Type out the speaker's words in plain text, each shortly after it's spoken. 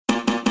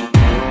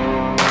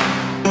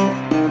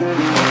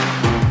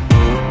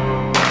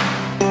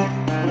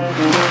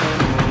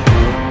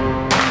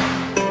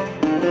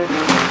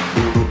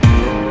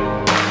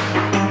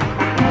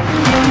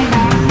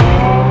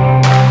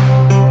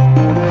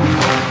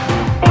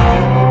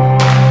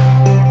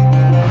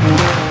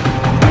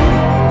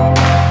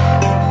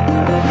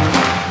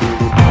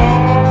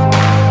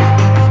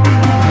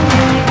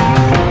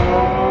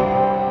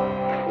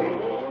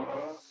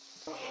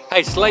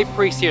Hey, Slave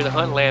Priest here, the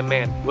Hunt Land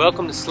Man.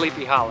 Welcome to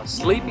Sleepy Hollow.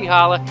 Sleepy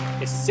Hollow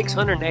is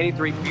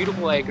 683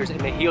 beautiful acres in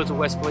the hills of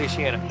West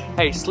Feliciana.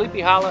 Hey,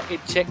 Sleepy Hollow, it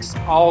checks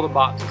all the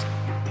boxes.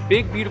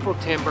 Big, beautiful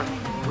timber,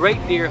 great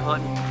deer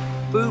hunting,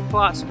 food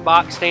plots,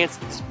 box stands.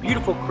 This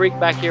beautiful creek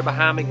back here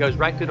behind me goes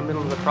right through the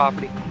middle of the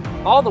property.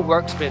 All the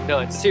work's been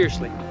done,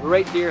 seriously.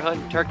 Great deer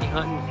hunting, turkey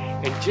hunting,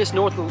 and just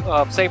north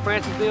of St.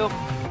 Francisville,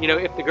 you know,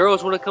 if the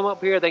girls want to come up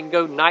here, they can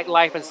go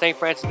nightlife in St.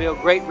 Francisville.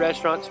 Great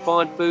restaurants,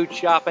 fun food,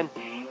 shopping.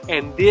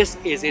 And this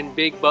is in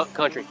big buck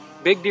country.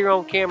 Big deer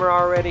on camera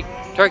already,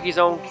 turkeys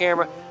on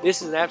camera.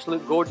 This is an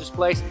absolute gorgeous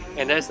place.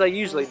 And as they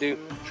usually do,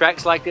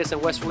 tracks like this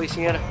in West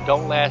Feliciana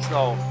don't last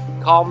long.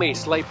 Call me,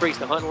 Slave Priest,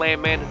 the Hunt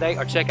Land Man today,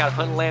 or check out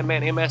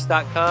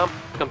huntlandmanms.com.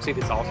 Come see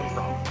this awesome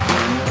property.